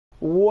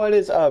What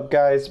is up,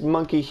 guys?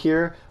 Monkey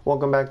here.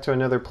 Welcome back to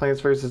another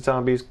Plants vs.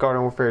 Zombies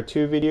Garden Warfare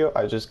 2 video.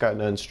 I just got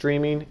done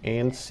streaming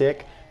and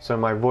sick, so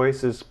my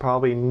voice is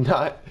probably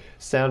not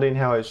sounding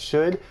how it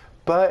should.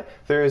 But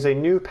there is a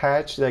new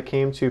patch that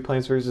came to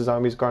Plants vs.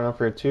 Zombies Garden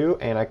Warfare 2,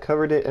 and I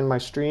covered it in my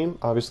stream.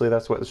 Obviously,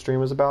 that's what the stream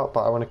was about,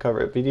 but I want to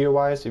cover it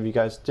video-wise. If you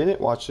guys didn't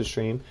watch the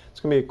stream,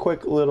 it's going to be a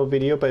quick little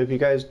video, but if you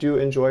guys do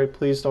enjoy,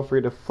 please don't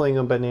forget to fling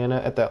a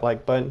banana at that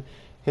like button.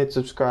 Hit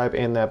subscribe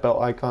and that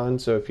bell icon,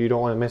 so if you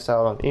don't want to miss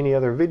out on any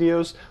other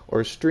videos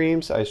or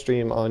streams, I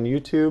stream on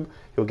YouTube,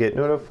 you'll get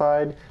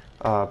notified.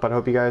 But I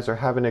hope you guys are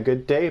having a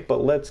good day.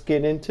 But let's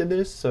get into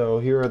this. So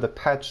here are the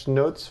patch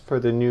notes for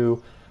the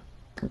new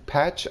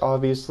patch.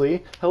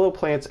 Obviously, hello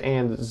plants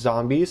and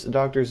zombies.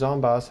 Dr.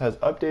 Zomboss has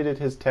updated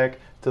his tech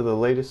to the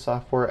latest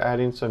software,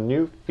 adding some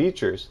new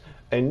features.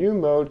 A new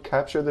mode,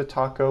 Capture the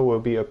Taco,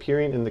 will be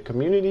appearing in the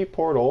community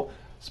portal.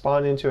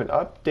 Spawn into an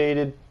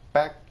updated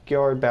backyard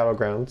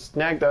battleground,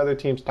 snag the other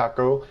team's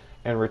taco,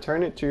 and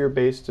return it to your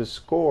base to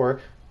score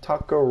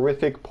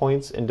taco-rific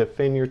points and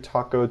defend your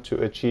taco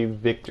to achieve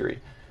victory.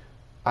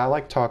 I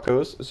like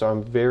tacos, so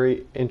I'm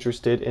very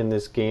interested in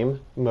this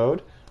game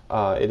mode.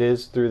 It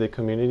is through the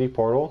community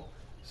portal,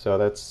 so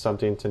that's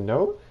something to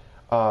note.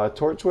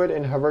 Torchwood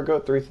and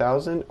Hovergoat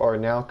 3000 are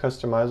now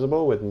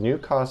customizable with new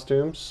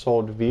costumes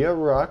sold via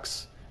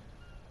Rux.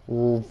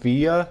 We'll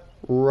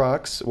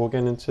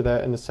get into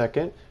that in a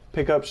second.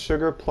 Pick up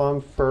Sugar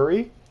Plum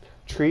Furry,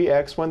 Tree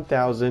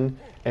X1000,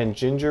 and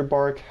Ginger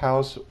Bark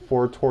House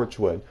for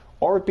Torchwood,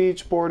 or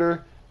Beach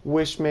Border,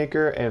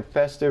 Wishmaker, and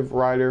Festive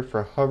Rider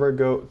for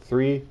Hovergoat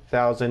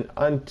 3000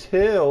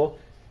 until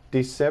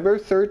December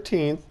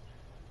 13th.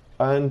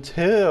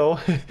 Until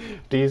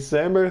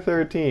December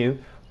 13th,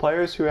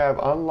 players who have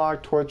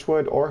unlocked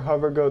Torchwood or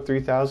Hovergoat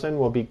 3000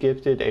 will be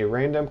gifted a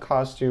random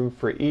costume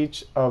for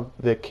each of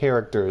the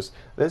characters.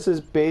 This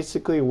is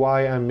basically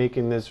why I'm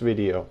making this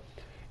video.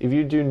 If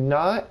you do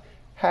not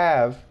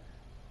have,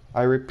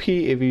 I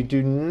repeat, if you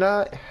do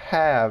not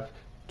have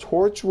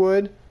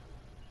Torchwood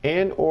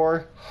and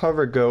or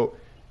Hovergoat,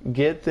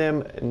 get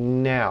them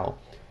now.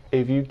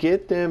 If you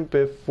get them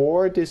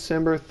before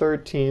December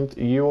 13th,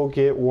 you will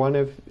get one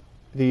of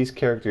these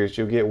characters.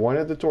 You'll get one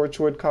of the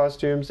Torchwood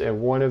costumes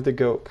and one of the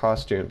goat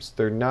costumes.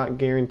 They're not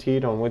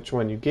guaranteed on which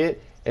one you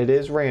get. It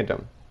is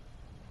random.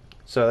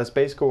 So that's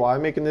basically why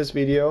I'm making this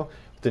video.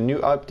 The new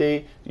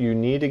update, you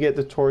need to get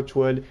the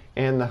Torchwood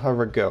and the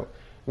Hovergoat.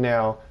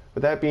 Now,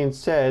 with that being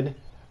said,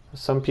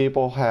 some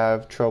people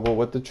have trouble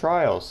with the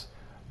trials.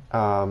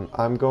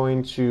 I'm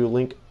going to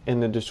link in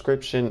the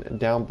description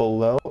down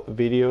below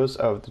videos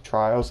of the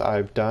trials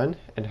I've done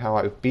and how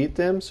I've beat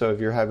them. So if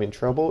you're having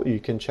trouble, you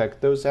can check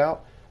those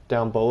out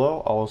down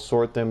below. I'll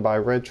sort them by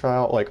red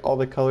trial, like all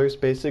the colors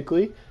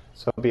basically.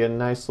 So it'll be a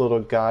nice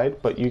little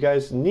guide, but you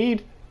guys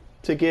need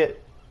to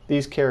get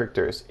these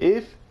characters.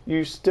 If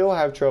you still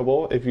have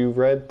trouble, if you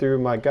read through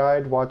my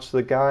guide, watched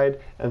the guide,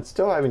 and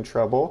still having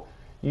trouble,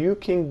 you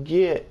can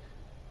get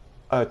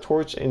a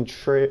torch and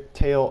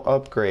tail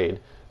upgrade.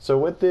 So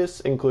what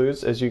this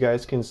includes, as you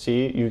guys can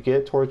see, you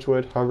get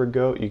Torchwood,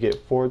 Hovergoat, you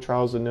get 4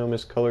 Trials of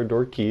Nomus colored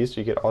door keys,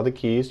 you get all the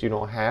keys, you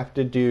don't have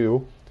to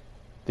do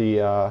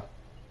the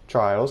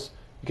trials.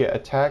 You get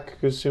attack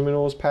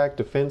consumables pack,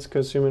 defense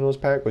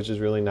consumables pack, which is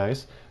really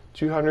nice,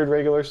 200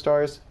 regular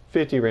stars,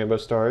 50 rainbow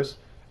stars,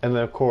 and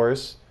then of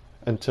course,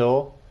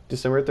 until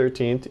December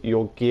 13th,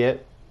 you'll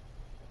get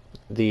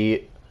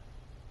the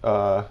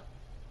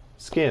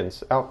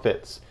skins,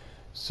 outfits.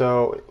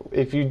 So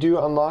if you do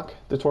unlock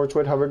the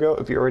Torchwood, Hovergoat,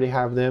 if you already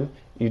have them,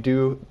 if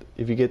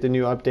you get the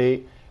new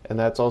update and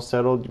that's all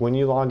settled, when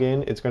you log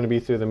in, it's going to be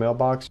through the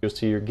mailbox. You'll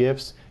see your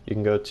gifts. You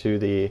can go to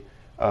the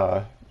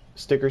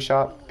sticker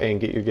shop and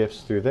get your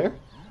gifts through there.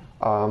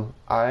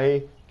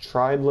 I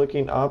tried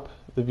looking up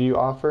the view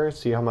offer,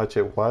 see how much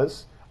it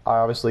was. I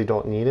obviously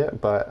don't need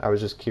it, but I was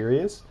just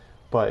curious.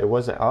 But it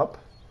wasn't up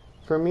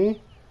for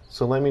me,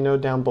 so let me know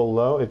down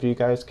below if you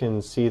guys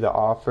can see the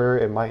offer.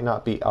 It might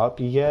not be up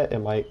yet, it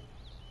might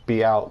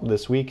be out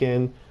this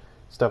weekend,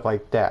 stuff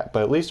like that,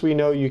 but at least we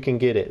know you can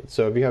get it.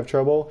 So if you have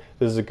trouble,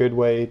 this is a good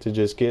way to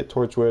just get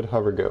Torchwood,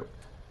 Hovergoat.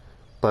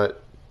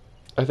 But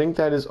I think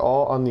that is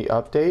all on the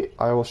update.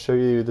 I will show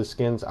you the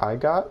skins I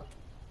got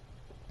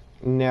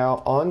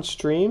now on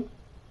stream.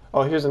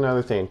 Oh, here's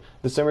another thing.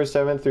 December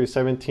 7th through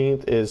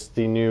 17th is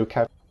the new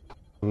capture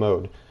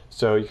mode.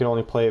 So you can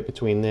only play it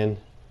between then.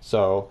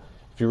 So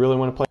if you really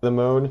want to play the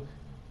mode,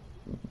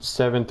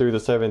 7th through the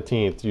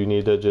 17th, you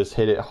need to just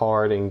hit it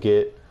hard and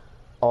get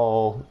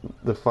all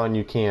the fun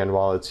you can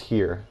while it's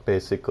here,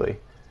 basically.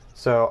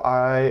 So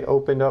I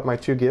opened up my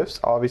 2 gifts,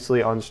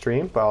 obviously on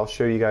stream, but I'll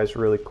show you guys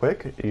really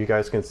quick. You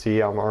guys can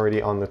see I'm already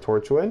on the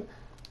Torchwood,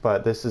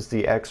 but this is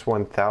the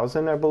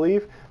X1000, I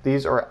believe.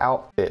 These are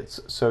outfits.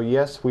 So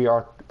yes,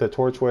 the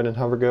Torchwood and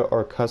Hovergoat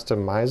are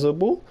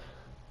customizable,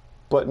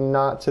 but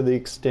not to the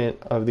extent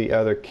of the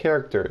other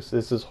characters.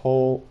 This is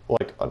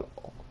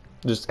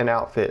just an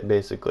outfit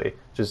basically.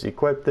 Just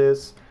equip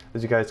this,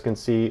 as you guys can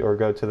see, or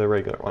go to the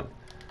regular one.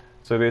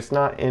 So it's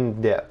not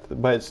in depth,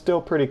 but it's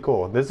still pretty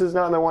cool. This is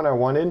not the one I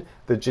wanted.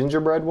 The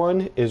gingerbread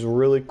one is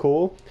really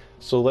cool.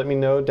 So let me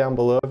know down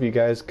below if you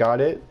guys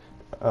got it,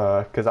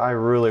 because I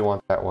really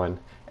want that one.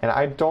 And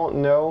I don't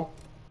know,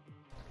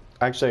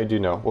 actually I do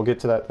know. We'll get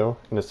to that though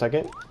in a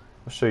second.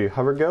 I'll show you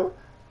Hovergoat.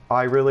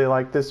 I really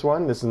like this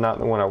one. This is not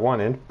the one I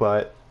wanted,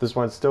 but this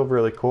one's still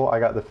really cool. I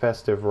got the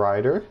Festive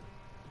Rider.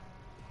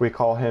 We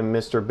call him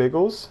Mr.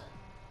 Biggles.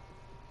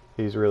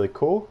 He's really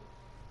cool.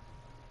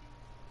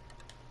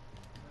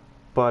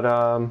 But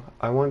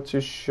I want to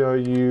show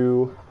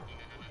you,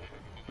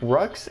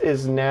 Rux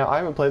is now, I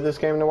haven't played this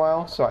game in a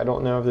while, so I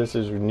don't know if this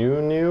is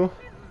new,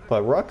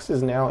 but Rux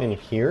is now in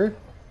here.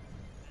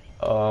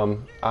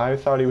 I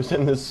thought he was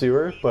in the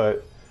sewer,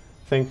 but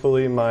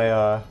thankfully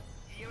my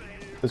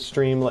the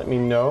stream let me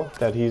know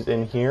that he's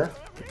in here.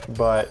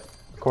 But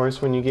of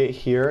course when you get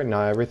here,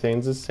 not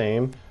everything's the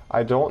same.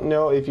 I don't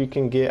know if you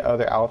can get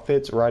other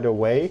outfits right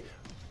away,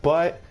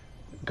 but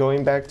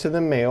going back to the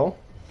mail,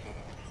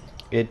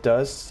 it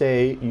does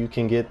say you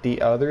can get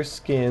the other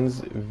skins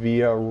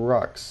via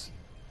Rux.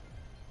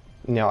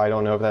 Now I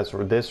don't know if that's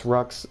for this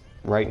Rux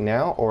right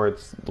now or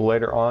it's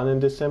later on in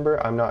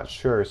December. I'm not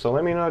sure. So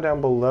let me know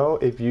down below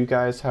if you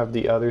guys have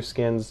the other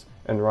skins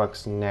in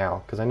Rux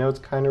now, because I know it's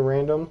kind of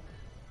random,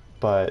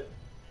 but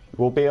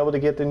we'll be able to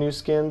get the new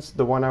skins.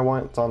 The one I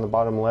want is on the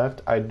bottom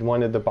left. I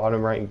wanted the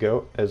bottom right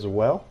goat as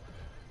well.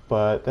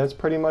 But that's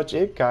pretty much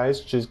it, guys.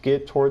 Just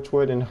get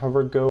Torchwood and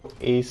Hovergoat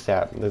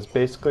ASAP. That's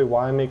basically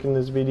why I'm making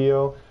this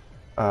video.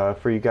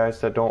 For you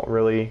guys that don't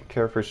really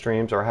care for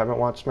streams or haven't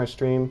watched my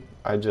stream,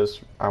 I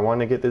want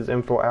to get this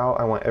info out.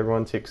 I want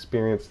everyone to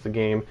experience the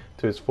game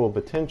to its full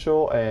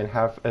potential and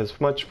have as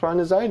much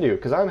fun as I do,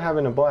 because I'm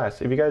having a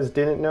blast. If you guys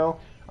didn't know,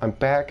 I'm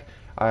back.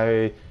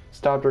 I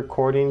stopped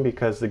recording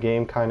because the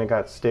game kind of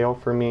got stale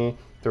for me.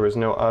 There was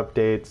no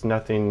updates,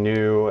 nothing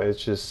new.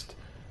 It's just,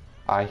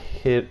 I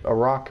hit a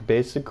rock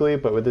basically,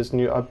 but with this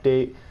new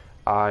update,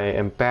 I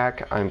am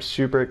back. I'm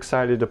super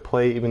excited to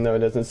play, even though it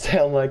doesn't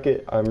sound like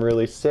it. I'm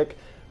really sick,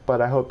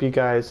 but I hope you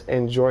guys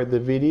enjoyed the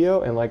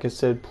video, and like I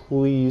said,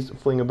 please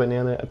fling a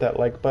banana at that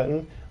like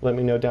button. Let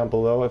me know down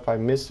below if I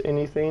missed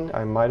anything.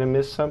 I might have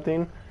missed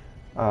something.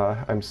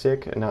 I'm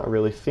sick and not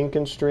really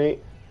thinking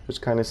straight,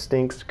 which kind of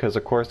stinks because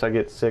of course I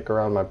get sick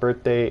around my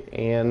birthday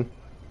and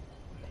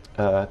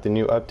the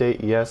new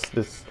update. Yes,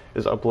 this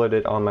is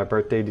uploaded on my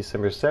birthday,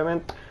 December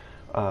 7th.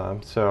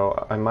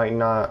 So I might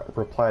not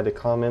reply to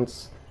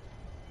comments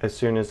as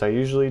soon as I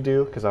usually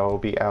do, because I will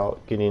be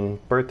out getting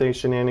birthday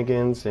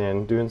shenanigans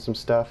and doing some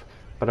stuff.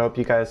 But I hope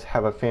you guys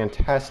have a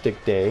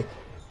fantastic day,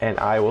 and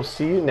I will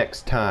see you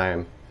next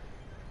time.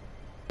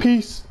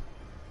 Peace!